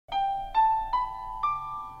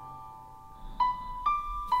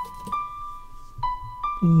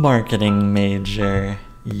Marketing major,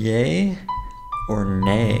 yay or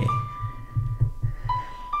nay?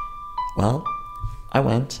 Well, I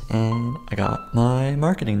went and I got my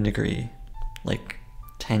marketing degree like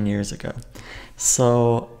 10 years ago.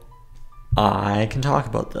 So I can talk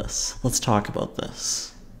about this. Let's talk about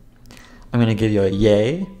this. I'm going to give you a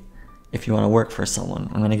yay if you want to work for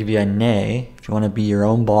someone. I'm going to give you a nay if you want to be your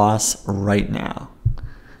own boss right now.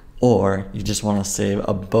 Or you just want to save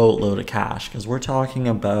a boatload of cash, because we're talking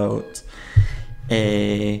about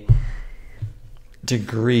a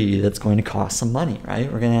degree that's going to cost some money,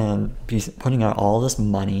 right? We're going to be putting out all this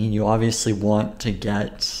money. You obviously want to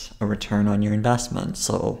get a return on your investment.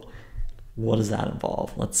 So what does that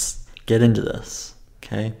involve? Let's get into this,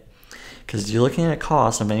 okay? Because you're looking at a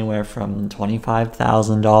cost of anywhere from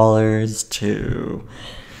 $25,000 to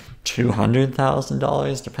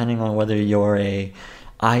 $200,000, depending on whether you're a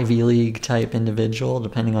Ivy League type individual,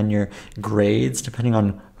 depending on your grades, depending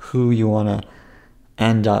on who you want to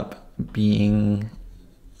end up being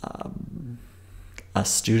a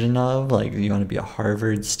student of. Like, you want to be a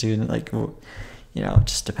Harvard student, like, you know, it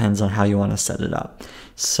just depends on how you want to set it up.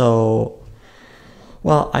 So,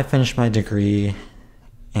 well, I finished my degree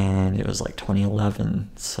and it was like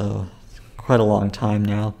 2011, so quite a long time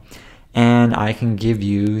now. And I can give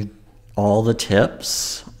you all the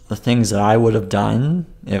tips, the things that I would have done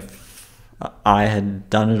if I had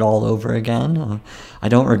done it all over again. I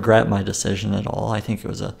don't regret my decision at all. I think it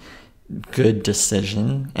was a good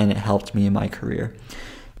decision and it helped me in my career.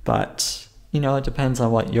 But, you know, it depends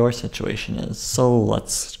on what your situation is. So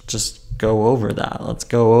let's just go over that. Let's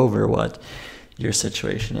go over what your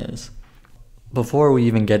situation is. Before we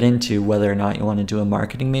even get into whether or not you want to do a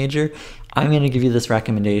marketing major, I'm going to give you this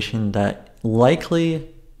recommendation that likely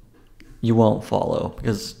you won't follow,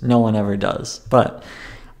 because no one ever does. But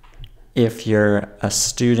if you're a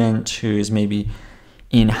student who's maybe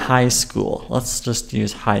in high school, let's just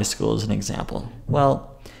use high school as an example.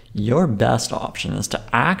 Well, your best option is to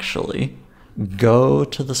actually go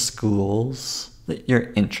to the schools that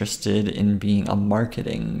you're interested in being a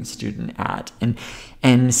marketing student at,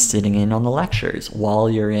 and sitting in on the lectures while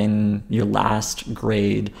you're in your last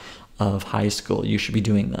grade of high school. You should be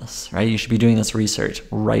doing this, right? You should be doing this research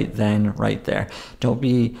right then, right there. Don't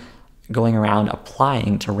be going around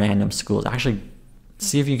applying to random schools. Actually,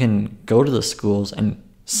 see if you can go to the schools and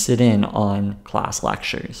sit in on class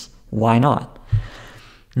lectures. Why not?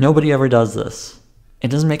 Nobody ever does this. It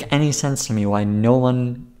doesn't make any sense to me why no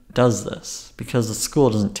one does this, because the school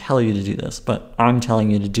doesn't tell you to do this, but I'm telling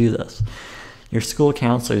you to do this. Your school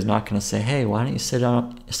counselor is not going to say, hey, why don't you sit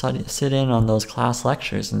in on those class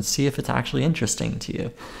lectures and see if it's actually interesting to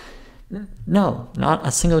you. No, not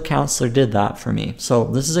a single counselor did that for me. So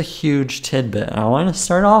this is a huge tidbit, and I want to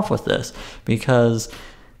start off with this because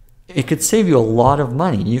it could save you a lot of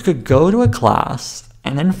money. You could go to a class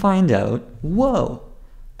and then find out, whoa,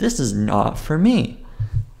 this is not for me.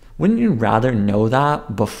 Wouldn't you rather know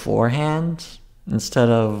that beforehand instead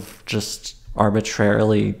of just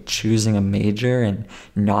arbitrarily choosing a major and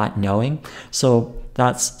not knowing? So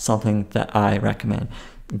that's something that I recommend.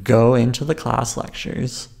 Go into the class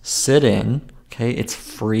lectures, sit in, okay? It's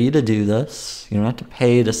free to do this. You don't have to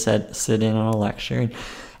pay to sit in on a lecture,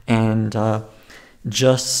 and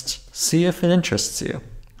just see if it interests you,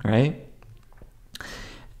 right?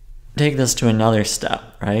 Take this to another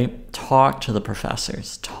step, right? Talk to the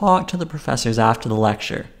professors. Talk to the professors after the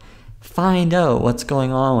lecture. Find out what's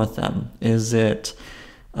going on with them. Is it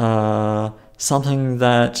something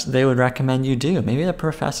that they would recommend you do? Maybe the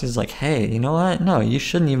professor's like, hey, you know what? No, you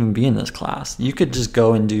shouldn't even be in this class. You could just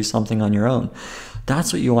go and do something on your own.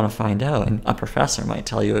 That's what you want to find out. And a professor might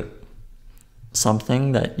tell you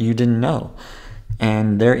something that you didn't know.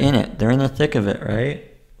 And they're in it. They're in the thick of it, right?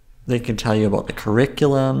 They could tell you about the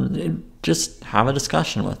curriculum. Just have a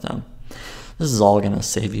discussion with them. This is all going to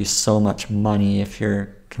save you so much money if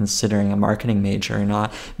you're considering a marketing major or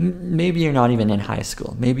not. Maybe you're not even in high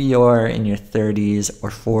school. Maybe you're in your 30s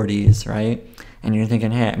or 40s, right? And you're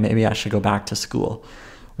thinking, hey, maybe I should go back to school.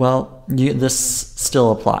 Well, this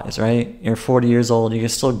still applies, right? You're 40 years old. You can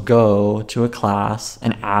still go to a class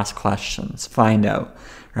and ask questions, find out,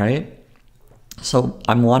 right? So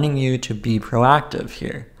I'm wanting you to be proactive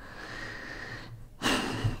here.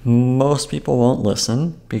 Most people won't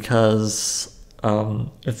listen because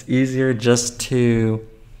it's easier just to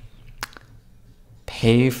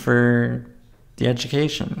pay for the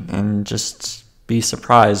education and just be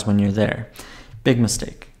surprised when you're there. Big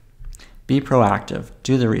mistake. Be proactive.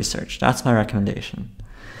 Do the research. That's my recommendation.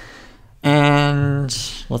 And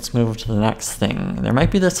let's move to the next thing. There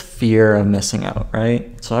might be this fear of missing out,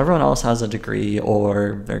 right? So everyone else has a degree,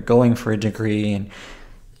 or they're going for a degree, and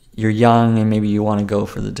you're young and maybe you want to go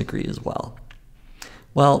for the degree as well.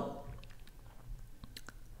 Well,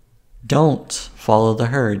 don't follow the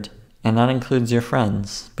herd, and that includes your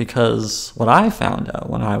friends, because what I found out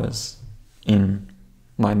when I was in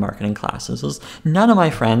my marketing classes was none of my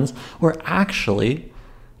friends were actually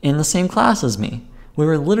in the same class as me. We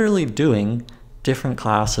were literally doing different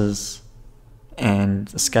classes, and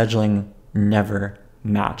the scheduling never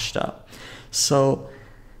matched up. So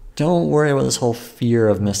don't worry about this whole fear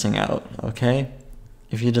of missing out, okay?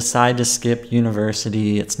 If you decide to skip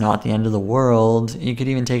university, it's not the end of the world. You could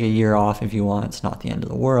even take a year off if you want. It's not the end of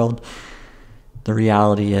the world. The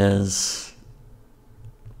reality is,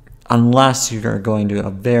 unless you are going to a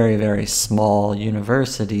very, very small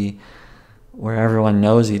university where everyone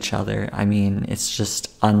knows each other, I mean, it's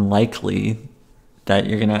just unlikely that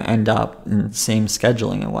you're going to end up in the same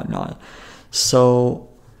scheduling and whatnot. So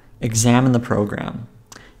examine the program.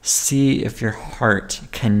 See if your heart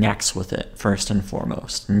connects with it first and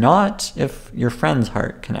foremost, not if your friend's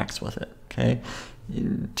heart connects with it, okay?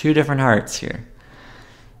 Two different hearts here.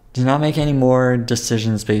 Do not make any more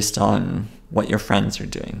decisions based on what your friends are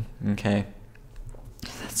doing, okay?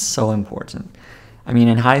 That's so important. I mean,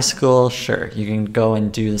 in high school, sure, you can go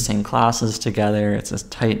and do the same classes together. It's a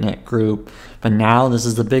tight-knit group. But now this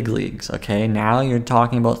is the big leagues, okay? Now you're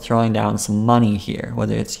talking about throwing down some money here,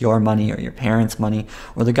 whether it's your money or your parents' money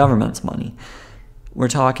or the government's money. We're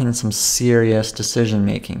talking some serious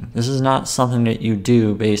decision-making. This is not something that you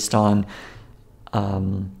do based on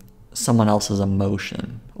someone else's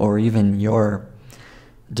emotion or even your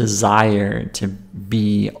desire to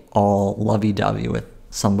be all lovey-dovey with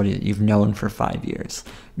somebody that you've known for 5 years.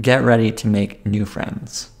 Get ready to make new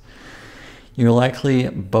friends. You're likely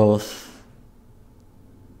both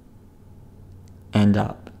end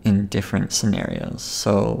up in different scenarios.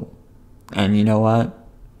 So, and you know what?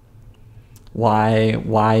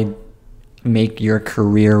 Why make your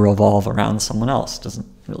career revolve around someone else?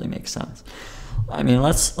 Doesn't really make sense. I mean,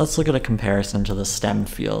 let's look at a comparison to the STEM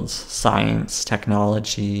fields: science,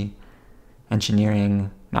 technology,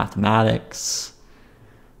 engineering, mathematics.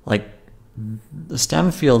 Like, the STEM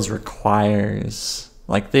fields requires,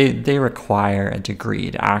 like, they require a degree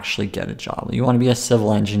to actually get a job. You want to be a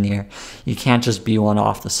civil engineer, you can't just be one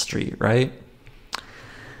off the street, right?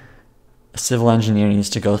 A civil engineer needs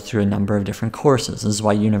to go through a number of different courses. This is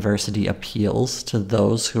why university appeals to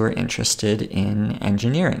those who are interested in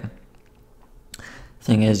engineering.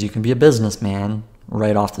 Thing is, you can be a businessman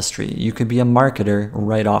right off the street. You could be a marketer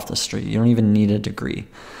right off the street. You don't even need a degree.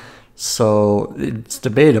 So it's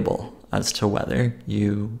debatable as to whether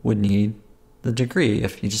you would need the degree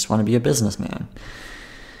if you just want to be a businessman.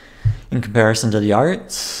 In comparison to the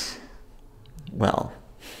arts, well,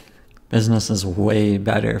 business is way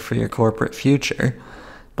better for your corporate future.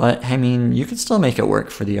 But, I mean, you can still make it work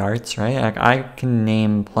for the arts, right? Like, I can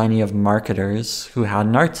name plenty of marketers who had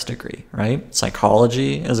an arts degree, right?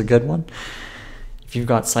 Psychology is a good one. If you've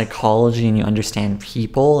got psychology and you understand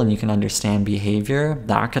people and you can understand behavior,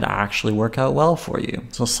 that could actually work out well for you.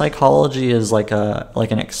 So psychology is like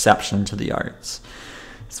an exception to the arts.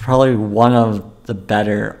 It's probably one of the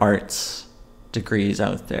better arts degrees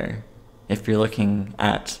out there if you're looking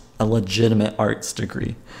at a legitimate arts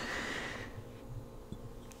degree.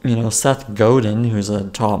 You know, Seth Godin, who's a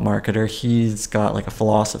top marketer, he's got like a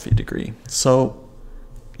philosophy degree. So,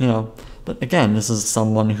 you know, but again, this is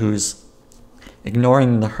someone who's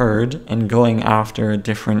ignoring the herd and going after a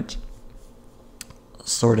different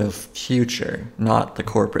sort of future, not the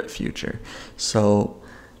corporate future. So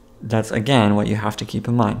that's, again, what you have to keep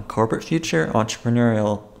in mind. Corporate future,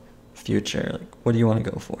 entrepreneurial future. Like, what do you want to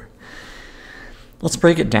go for? Let's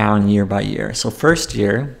break it down year by year. So first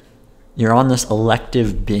year, you're on this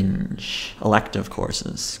elective binge, elective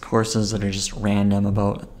courses that are just random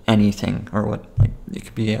about anything, or what, like, it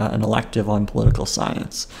could be an elective on political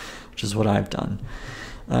science, which is what I've done.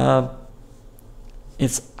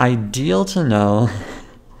 It's ideal to know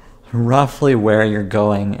roughly where you're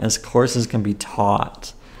going, as courses can be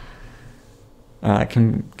taught.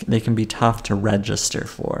 They can be tough to register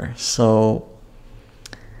for. So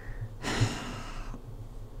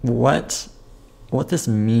what this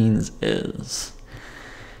means is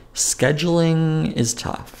scheduling is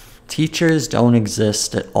tough. Teachers don't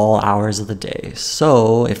exist at all hours of the day.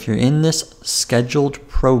 So if you're in this scheduled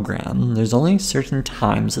program, there's only certain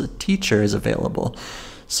times that the teacher is available.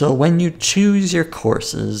 So when you choose your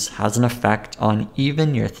courses has an effect on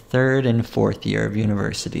even your third and fourth year of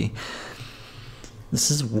university. This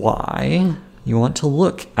is why you want to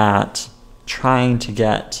look at trying to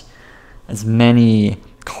get as many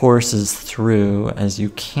courses through as you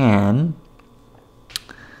can,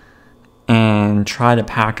 and try to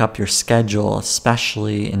pack up your schedule,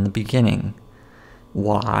 especially in the beginning.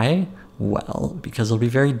 Why? Well, because it'll be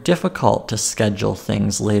very difficult to schedule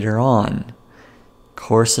things later on.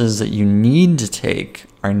 Courses that you need to take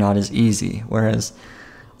are not as easy, whereas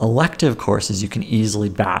elective courses you can easily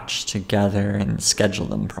batch together and schedule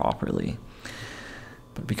them properly.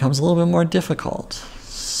 But it becomes a little bit more difficult.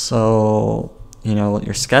 So,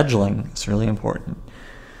 your scheduling is really important.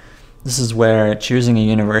 This is where choosing a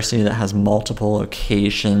university that has multiple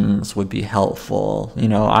locations would be helpful.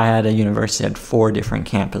 I had a university that had 4 different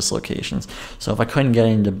campus locations. So if I couldn't get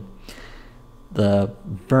into the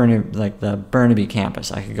Burnaby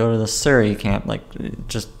campus, I could go to the Surrey camp,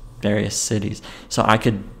 just various cities. So I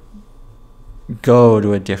could go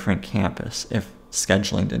to a different campus if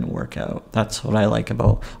scheduling didn't work out. That's what I like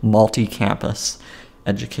about multi-campus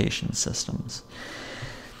education systems.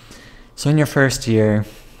 So in your first year,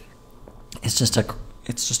 it's just a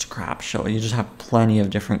crap show. You just have plenty of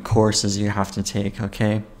different courses you have to take,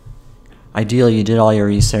 okay? Ideally, you did all your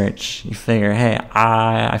research. You figure, hey,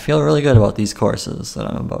 I feel really good about these courses that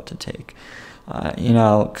I'm about to take.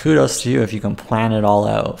 Kudos to you if you can plan it all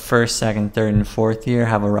out. First, second, third, and fourth year,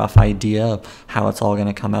 have a rough idea of how it's all going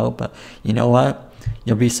to come out. But you know what?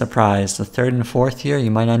 You'll be surprised. The third and fourth year, you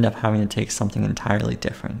might end up having to take something entirely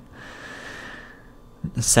different.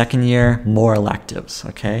 The second year, more electives,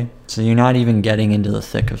 okay? So you're not even getting into the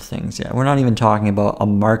thick of things yet. We're not even talking about a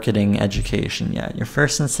marketing education yet. Your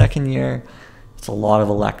first and second year, it's a lot of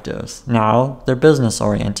electives. Now, they're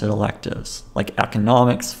business-oriented electives, like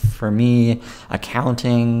economics for me,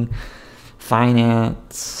 accounting,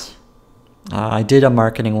 finance. I did a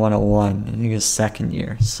marketing 101, I think it was second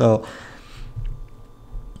year. So,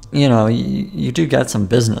 you do get some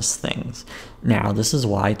business things. Now, this is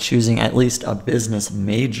why choosing at least a business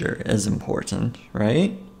major is important,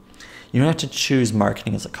 right? You don't have to choose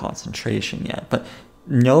marketing as a concentration yet, but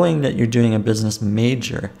knowing that you're doing a business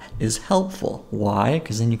major is helpful. Why?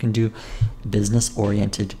 Because then you can do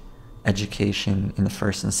business-oriented education in the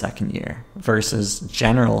first and second year versus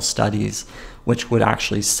general studies, which would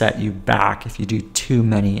actually set you back if you do too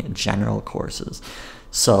many general courses.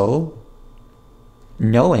 So,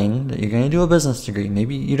 knowing that you're going to do a business degree,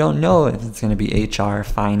 maybe you don't know if it's going to be HR,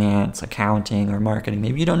 finance, accounting, or marketing.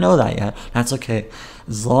 Maybe you don't know that yet. That's okay.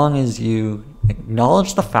 As long as you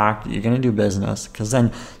acknowledge the fact that you're going to do business, because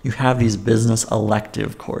then you have these business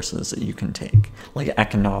elective courses that you can take, like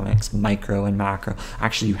economics, micro, and macro.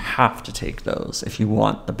 Actually, you have to take those if you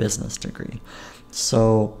want a business degree.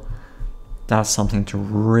 So that's something to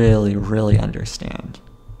really, really understand.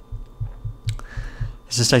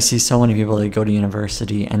 It's just I see so many people that go to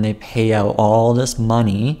university and they pay out all this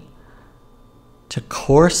money to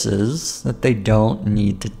courses that they don't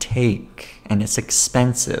need to take, and it's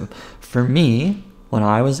expensive. For me, when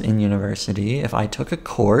I was in university, if I took a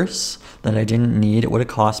course that I didn't need, it would have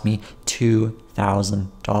cost me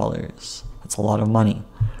 $2,000. That's a lot of money.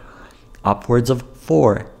 Upwards of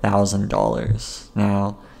 $4,000.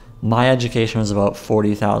 Now, my education was about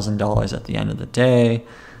 $40,000 at the end of the day.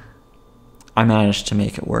 I managed to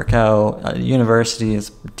make it work out. University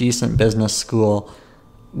is a decent business school,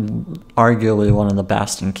 arguably one of the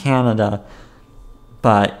best in Canada,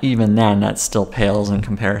 but even then that still pales in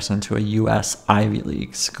comparison to a US Ivy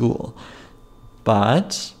League school.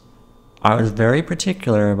 But I was very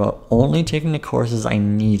particular about only taking the courses I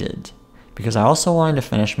needed because I also wanted to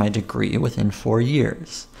finish my degree within 4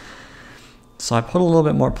 years. So I put a little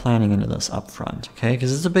bit more planning into this up front, okay?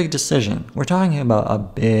 Because it's a big decision. We're talking about a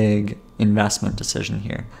big investment decision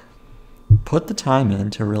here. Put the time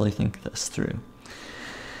in to really think this through.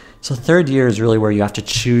 So third year is really where you have to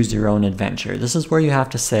choose your own adventure. This is where you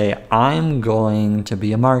have to say, I'm going to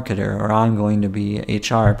be a marketer or I'm going to be an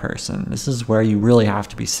HR person. This is where you really have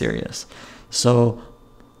to be serious. So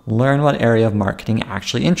learn what area of marketing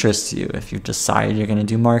actually interests you if you've decided you're going to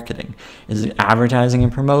do marketing. Is it advertising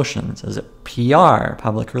and promotions? Is it PR,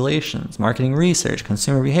 public relations, marketing research,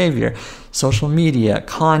 consumer behavior, social media,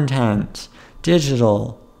 content,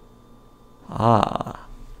 digital?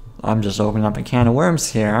 I'm just opening up a can of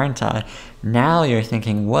worms here, aren't I? Now you're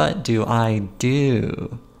thinking, what do I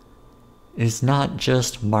do? It's not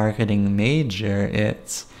just marketing major,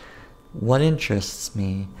 it's what interests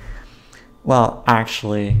me. Well,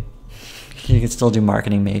 actually, you can still do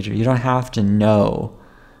marketing major. You don't have to know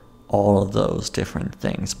all of those different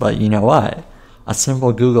things. But you know what? A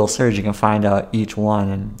simple Google search, you can find out each one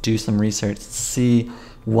and do some research, see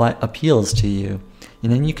what appeals to you.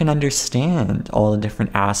 And then you can understand all the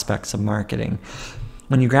different aspects of marketing.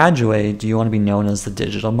 When you graduate, do you want to be known as the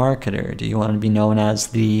digital marketer? Do you want to be known as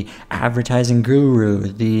the advertising guru,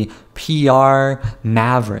 the PR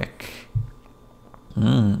maverick?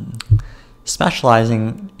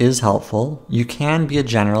 Specializing is helpful. You can be a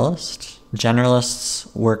generalist.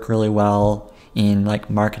 Generalists work really well in like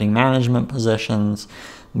marketing management positions.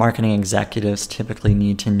 Marketing executives typically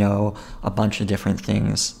need to know a bunch of different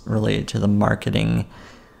things related to the marketing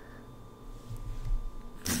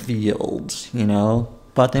field,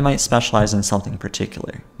 but they might specialize in something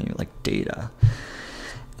particular, maybe like data.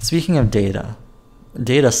 Speaking of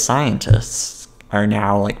data scientists are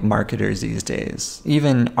now like marketers these days.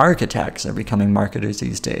 Even architects are becoming marketers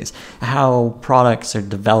these days. How products are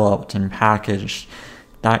developed and packaged,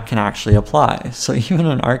 that can actually apply. So even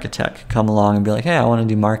an architect could come along and be like, hey, I want to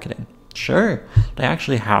do marketing. Sure, they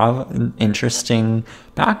actually have an interesting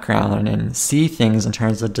background and see things in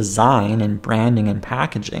terms of design and branding and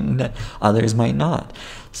packaging that others might not.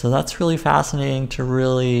 So that's really fascinating to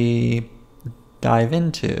really dive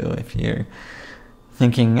into if you're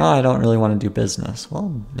thinking, oh, I don't really want to do business.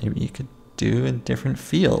 Well, maybe you could do a different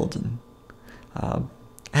field. And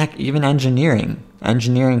heck, even engineering.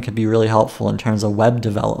 Engineering could be really helpful in terms of web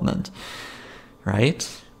development,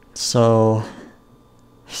 right? So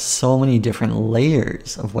many different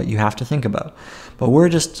layers of what you have to think about. But we're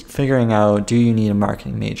just figuring out, do you need a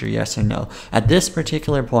marketing major, yes or no? At this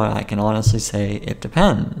particular point, I can honestly say it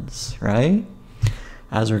depends, right?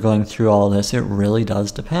 As we're going through all this, it really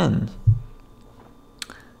does depend.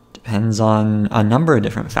 Depends on a number of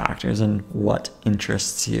different factors and what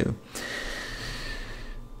interests you.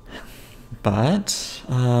 But,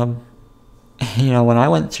 when I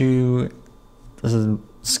went through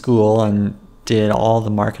school and did all the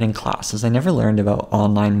marketing classes, I never learned about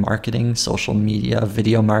online marketing, social media,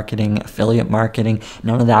 video marketing, affiliate marketing.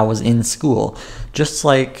 None of that was in school. Just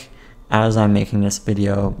like as I'm making this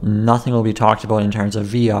video, nothing will be talked about in terms of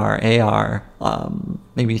VR, AR,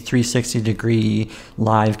 maybe 360-degree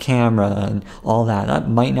live camera and all that. That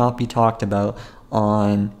might not be talked about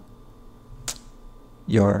on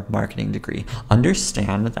your marketing degree.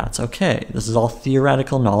 Understand that that's okay. This is all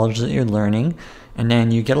theoretical knowledge that you're learning, and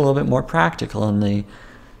then you get a little bit more practical in the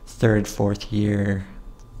third, fourth year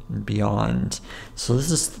and beyond. So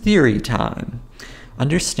this is theory time.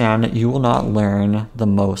 Understand that you will not learn the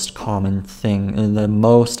most common thing, the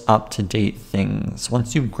most up-to-date things.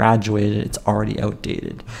 Once you've graduated, it's already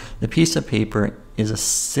outdated. The piece of paper is a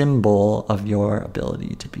symbol of your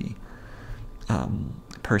ability to be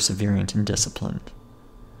perseverant and disciplined.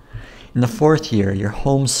 In the fourth year, your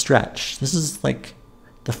home stretch. This is like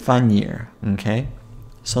the fun year, okay?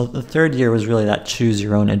 So the third year was really that choose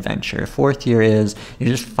your own adventure. Fourth year is you're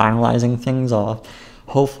just finalizing things off.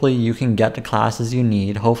 Hopefully you can get the classes you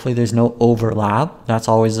need. Hopefully there's no overlap. That's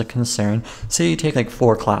always a concern. Say you take like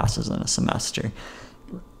 4 classes in a semester.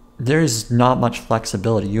 There's not much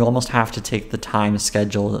flexibility. You almost have to take the time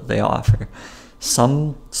schedule that they offer.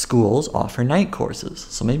 Some schools offer night courses.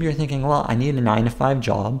 So maybe you're thinking, well, I need a 9-to-5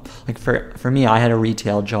 job. Like for me, I had a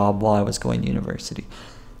retail job while I was going to university.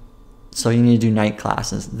 So you need to do night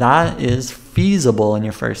classes. That is feasible in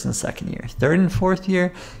your first and second year. Third and fourth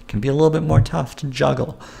year can be a little bit more tough to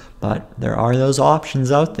juggle, but there are those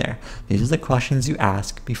options out there. These are the questions you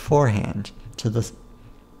ask beforehand to the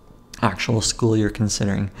actual school you're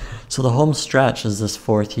considering. So the home stretch is this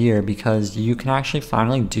fourth year because you can actually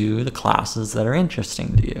finally do the classes that are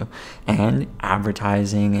interesting to you. And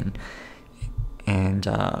advertising and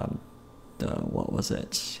what was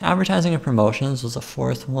it? Advertising and promotions was the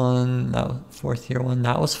fourth one. That was fourth year one.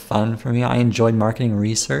 That was fun for me. I enjoyed marketing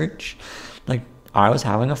research. Like I was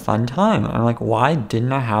having a fun time. I'm like, why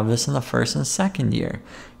didn't I have this in the first and second year?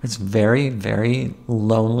 It's very, very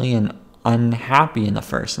lonely and unhappy in the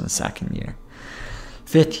first and second year.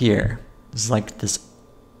 Fifth year is like this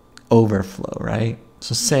overflow, right?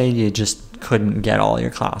 So say you just couldn't get all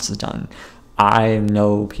your classes done. I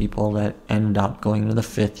know people that ended up going to the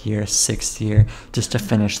 5th year, 6th year, just to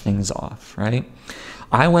finish things off, right?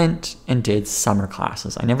 I went and did summer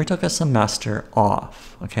classes. I never took a semester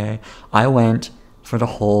off, okay? I went for the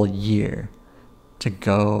whole year to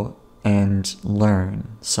go and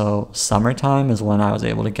learn. So summertime is when I was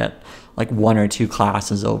able to get like 1 or 2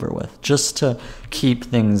 classes over with, just to keep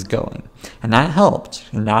things going. And that helped.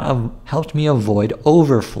 And that helped me avoid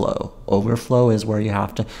overflow. Overflow is where you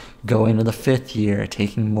have to go into the 5th year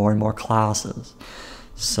taking more and more classes.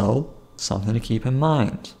 So something to keep in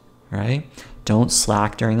mind, right? Don't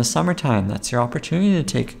slack during the summertime. That's your opportunity to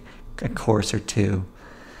take a course or 2.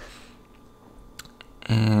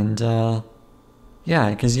 And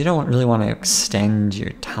yeah, because you don't really want to extend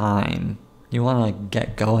your time. You want to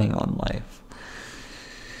get going on life.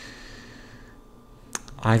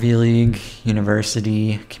 Ivy League,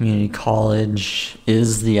 university, community college,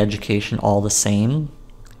 is the education all the same?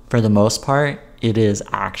 For the most part, it is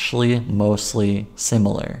actually mostly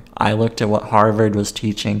similar. I looked at what Harvard was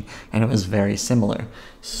teaching, and it was very similar.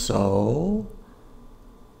 So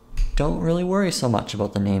don't really worry so much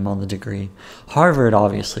about the name on the degree. Harvard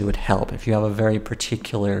obviously would help if you have a very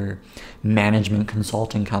particular management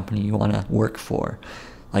consulting company you want to work for,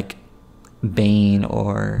 like Bain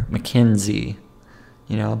or McKinsey.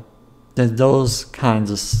 You know, those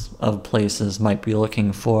kinds of places might be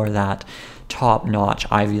looking for that top-notch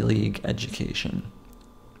Ivy League education.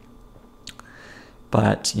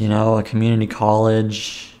 But, you know, a community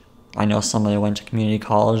college, I know somebody went to community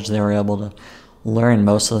college, they were able to learn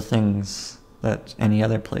most of the things that any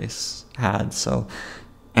other place had. So,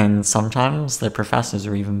 and sometimes their professors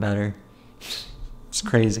are even better. It's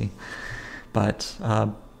crazy. But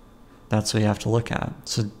that's what you have to look at.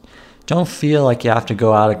 So don't feel like you have to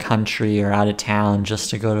go out of country or out of town just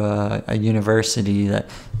to go to a university that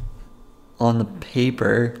on the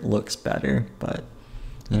paper looks better. But,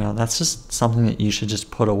 you know, that's just something that you should just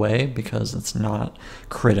put away because it's not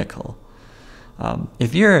critical.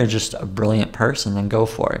 If you're just a brilliant person, then go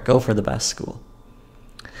for it. Go for the best school.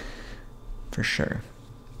 For sure.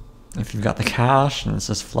 If you've got the cash and it's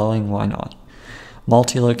just flowing, why not?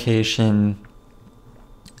 Multi-location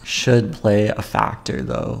should play a factor,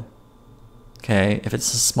 though. Okay? If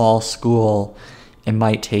it's a small school, it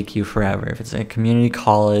might take you forever. If it's a community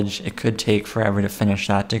college, it could take forever to finish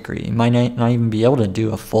that degree. You might not even be able to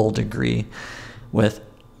do a full degree with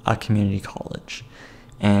a community college.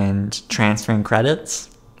 And transferring credits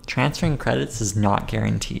is not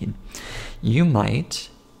guaranteed. You might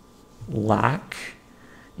lack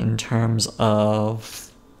in terms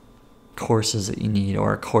of courses that you need,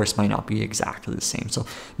 or a course might not be exactly the same. So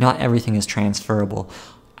not everything is transferable.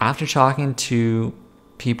 After talking to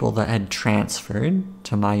people that had transferred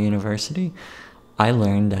to my university, I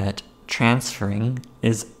learned that transferring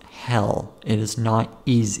is hell. It is not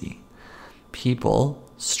easy. People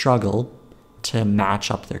struggle to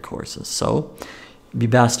match up their courses. So it'd be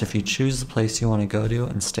best if you choose the place you want to go to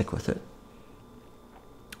and stick with it.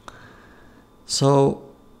 So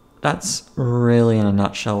that's really in a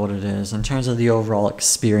nutshell what it is. In terms of the overall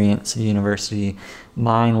experience of university,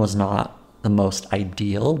 mine was not the most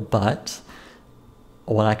ideal, but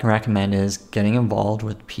what I can recommend is getting involved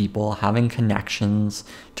with people, having connections,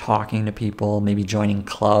 talking to people, maybe joining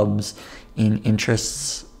clubs in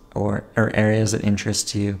interests or areas that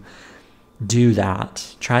interest you. Do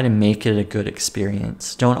that. Try to make it a good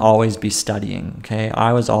experience. Don't always be studying, okay?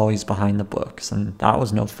 I was always behind the books, and that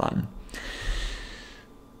was no fun.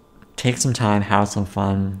 Take some time, have some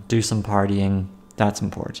fun, do some partying. That's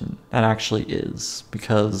important. That actually is,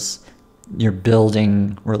 because you're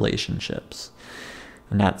building relationships,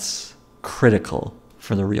 and that's critical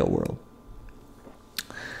for the real world.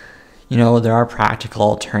 You know, there are practical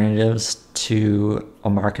alternatives to a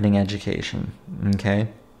marketing education, okay?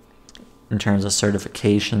 In terms of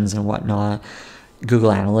certifications and whatnot.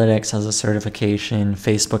 Google Analytics has a certification.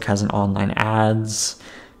 Facebook has an online ads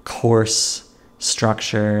course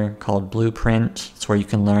structure called Blueprint. It's where you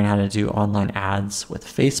can learn how to do online ads with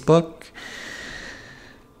Facebook.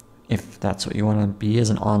 If that's what you want to be as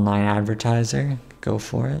an online advertiser, go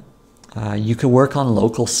for it. You could work on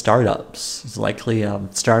local startups. It's likely a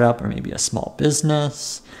startup or maybe a small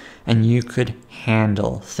business, and you could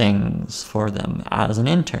handle things for them as an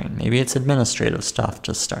intern. Maybe it's administrative stuff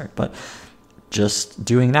to start, but just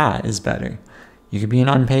doing that is better. You could be an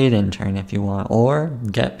unpaid intern if you want, or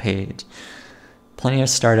get paid. Plenty of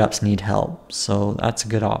startups need help, so that's a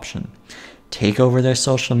good option. Take over their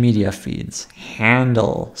social media feeds.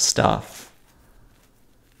 Handle stuff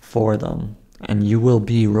for them, and you will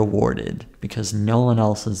be rewarded because no one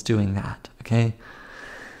else is doing that, okay?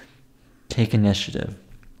 Take initiative.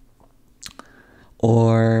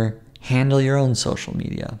 Or handle your own social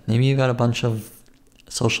media. Maybe you've got a bunch of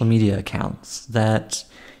social media accounts that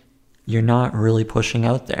you're not really pushing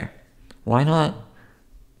out there. Why not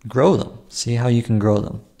grow them? See how you can grow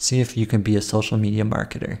them. See if you can be a social media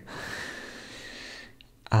marketer.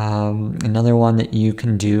 Another one that you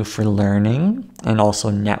can do for learning and also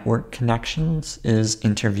network connections is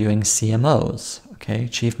interviewing CMOs, okay,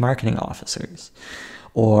 chief marketing officers,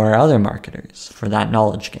 or other marketers for that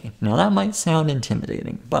knowledge gain. Now that might sound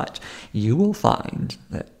intimidating, but you will find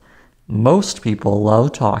that most people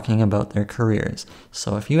love talking about their careers.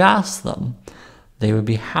 So if you ask them, they would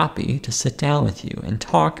be happy to sit down with you and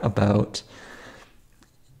talk about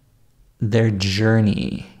their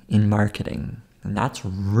journey in marketing. And that's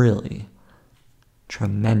really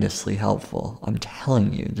tremendously helpful. I'm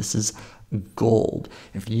telling you, this is gold.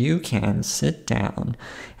 If you can sit down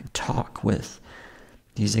and talk with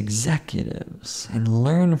these executives and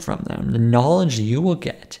learn from them. The knowledge you will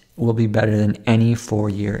get will be better than any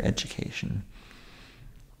 4-year education.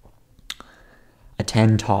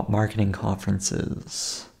 Attend top marketing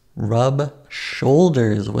conferences. Rub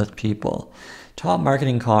shoulders with people. Top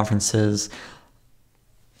marketing conferences,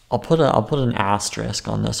 I'll put an asterisk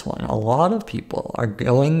on this one. A lot of people are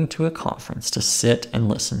going to a conference to sit and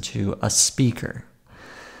listen to a speaker.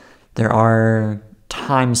 There are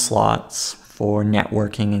time slots for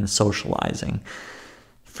networking and socializing.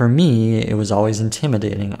 For me, it was always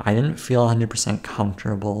intimidating. I didn't feel 100%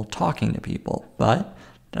 comfortable talking to people, but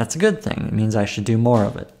that's a good thing. It means I should do more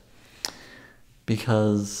of it.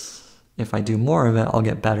 Because if I do more of it, I'll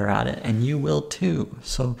get better at it, and you will too.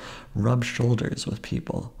 So rub shoulders with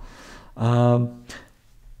people. I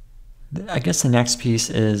guess the next piece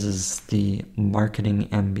is the marketing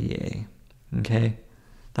MBA. Okay?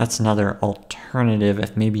 That's another alternative.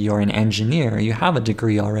 If maybe you're an engineer, you have a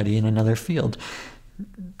degree already in another field.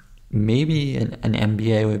 Maybe an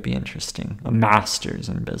MBA would be interesting, a master's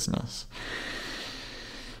in business.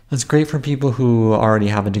 It's great for people who already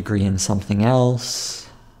have a degree in something else,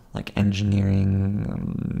 like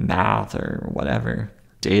engineering, math, or whatever,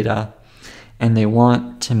 data, and they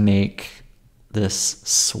want to make this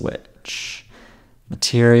switch.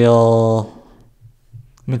 Material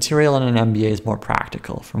in an MBA is more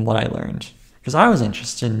practical from what I learned, because I was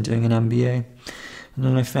interested in doing an MBA, and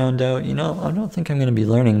then I found out, I don't think I'm going to be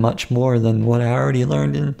learning much more than what I already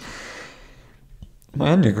learned in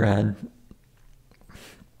my undergrad.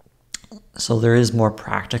 So there is more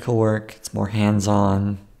practical work, it's more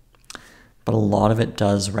hands-on, but a lot of it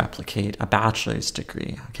does replicate a bachelor's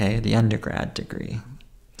degree, okay, the undergrad degree.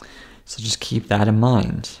 So just keep that in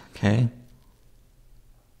mind, okay?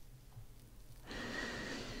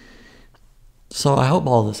 So I hope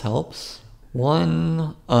all this helps.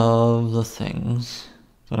 One of the things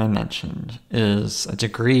that I mentioned is a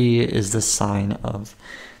degree is the sign of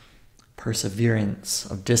perseverance,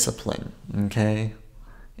 of discipline, okay?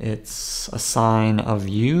 It's a sign of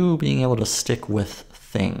you being able to stick with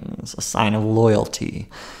things, a sign of loyalty.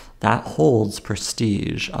 That holds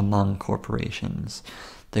prestige among corporations.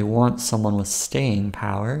 They want someone with staying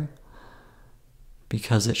power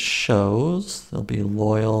because it shows they'll be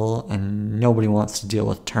loyal, and nobody wants to deal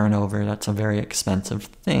with turnover. That's a very expensive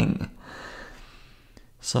thing.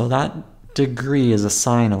 So that degree is a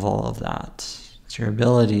sign of all of that. It's your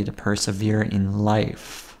ability to persevere in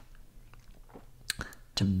life,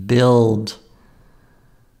 to build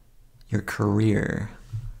your career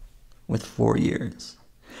with 4 years.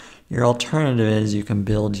 Your alternative is you can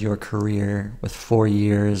build your career with 4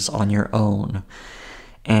 years on your own.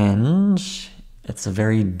 And it's a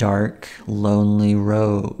very dark, lonely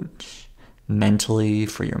road. Mentally,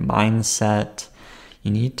 for your mindset,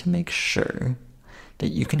 you need to make sure that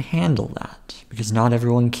you can handle that, because not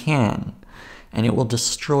everyone can, and it will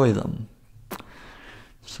destroy them.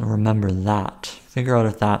 So remember that. Figure out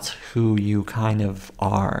if that's who you kind of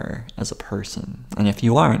are as a person. And if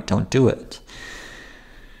you aren't, don't do it.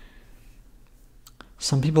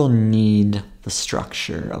 Some people need the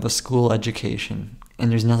structure of a school education,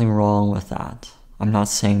 and there's nothing wrong with that. I'm not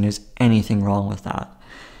saying there's anything wrong with that.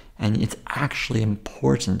 And it's actually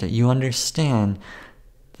important that you understand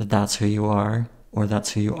that that's who you are or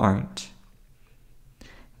that's who you aren't.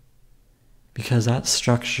 Because that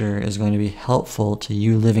structure is going to be helpful to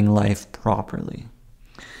you living life properly.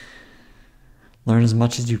 Learn as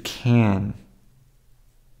much as you can.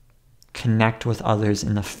 Connect with others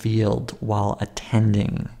in the field while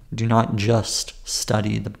attending. Do not just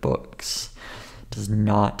study the books. It does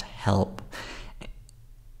not help.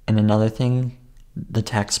 And another thing, the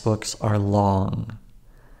textbooks are long.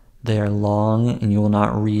 They are long, and you will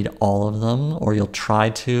not read all of them, or you'll try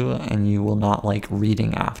to, and you will not like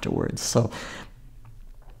reading afterwards. So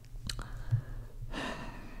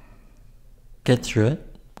get through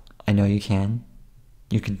it. I know you can.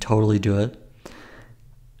 You can totally do it.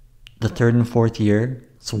 The 3rd and 4th year,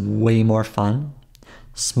 it's way more fun.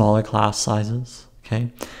 Smaller class sizes,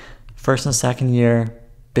 okay? 1st and 2nd year,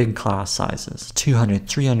 big class sizes. 200,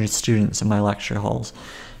 300 students in my lecture halls.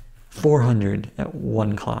 400 at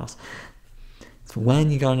one class. So when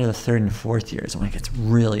you go into the 3rd and 4th years, when it gets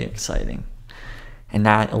really exciting. And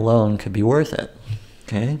that alone could be worth it,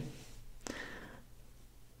 okay?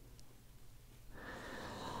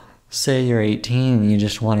 Say you're 18 and you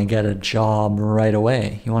just want to get a job right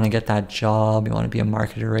away. You want to get that job, you want to be a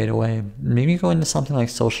marketer right away. Maybe go into something like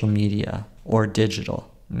social media or digital,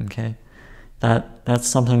 okay? That's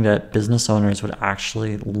something that business owners would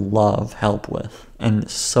actually love help with, and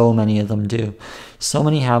so many of them do. So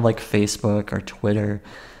many have like Facebook or Twitter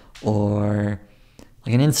or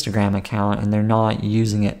like an Instagram account and they're not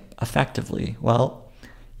using it effectively, well,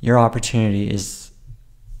 your opportunity is,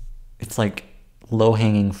 it's like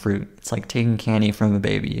low-hanging fruit. It's like taking candy from a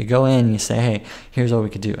baby. You go in, you say, hey, here's what we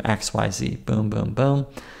could do, X, Y, Z, boom, boom, boom.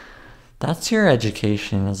 That's your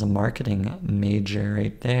education as a marketing major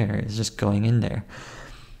right there, is just going in there.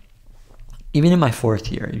 Even in my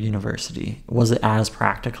 4th year of university, was it as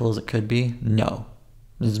practical as it could be? No.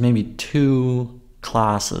 There's maybe 2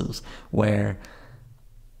 classes where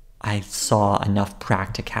I saw enough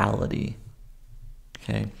practicality.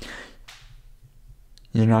 Okay.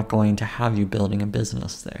 They're not going to have you building a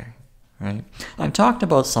business there, right? I've talked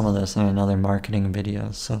about some of this in another marketing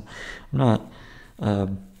video, so I'm not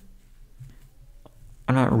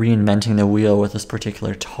reinventing the wheel with this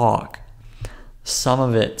particular talk. Some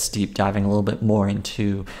of it's deep diving a little bit more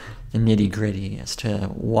into the nitty-gritty as to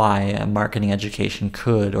why a marketing education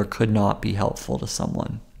could or could not be helpful to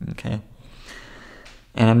someone, okay?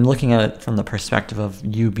 And I'm looking at it from the perspective of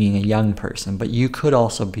you being a young person, but you could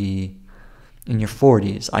also be in your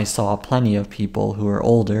 40s. I saw plenty of people who are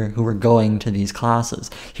older who were going to these classes.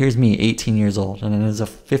 Here's me, 18 years old, and then there's a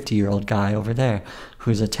 50-year-old guy over there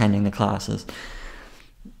who's attending the classes.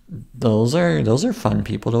 Those are fun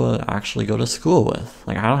people to actually go to school with.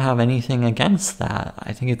 Like, I don't have anything against that.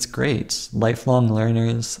 I think it's great. Lifelong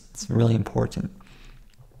learners, it's really important.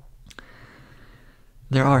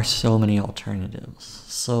 There are so many alternatives.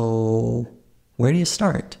 So where do you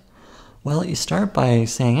start? Well, you start by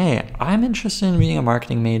saying, hey, I'm interested in being a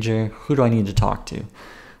marketing major. Who do I need to talk to?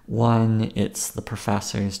 1, it's the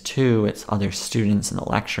professors. 2, it's other students in the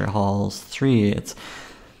lecture halls. 3, it's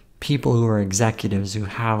people who are executives who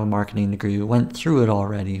have a marketing degree, who went through it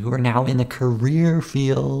already, who are now in the career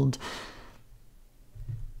field.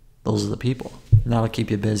 Those are the people. And that'll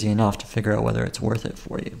keep you busy enough to figure out whether it's worth it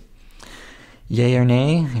for you. Yay or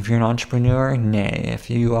nay? If you're an entrepreneur, nay.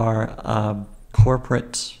 If you are a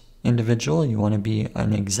corporate individual, you want to be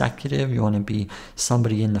an executive, you want to be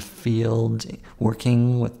somebody in the field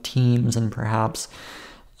working with teams and perhaps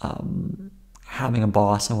having a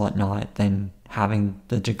boss and whatnot, then having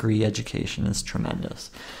the degree education is tremendous.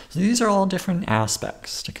 So these are all different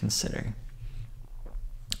aspects to consider.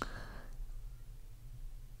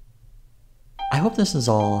 I hope this is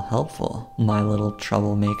all helpful, my little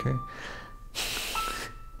troublemaker.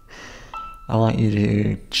 I want you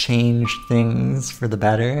to change things for the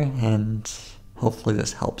better, and hopefully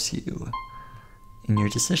this helps you in your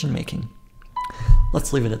decision making.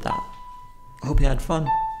 Let's leave it at that. I hope you had fun.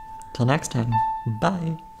 Till next time,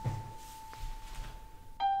 bye.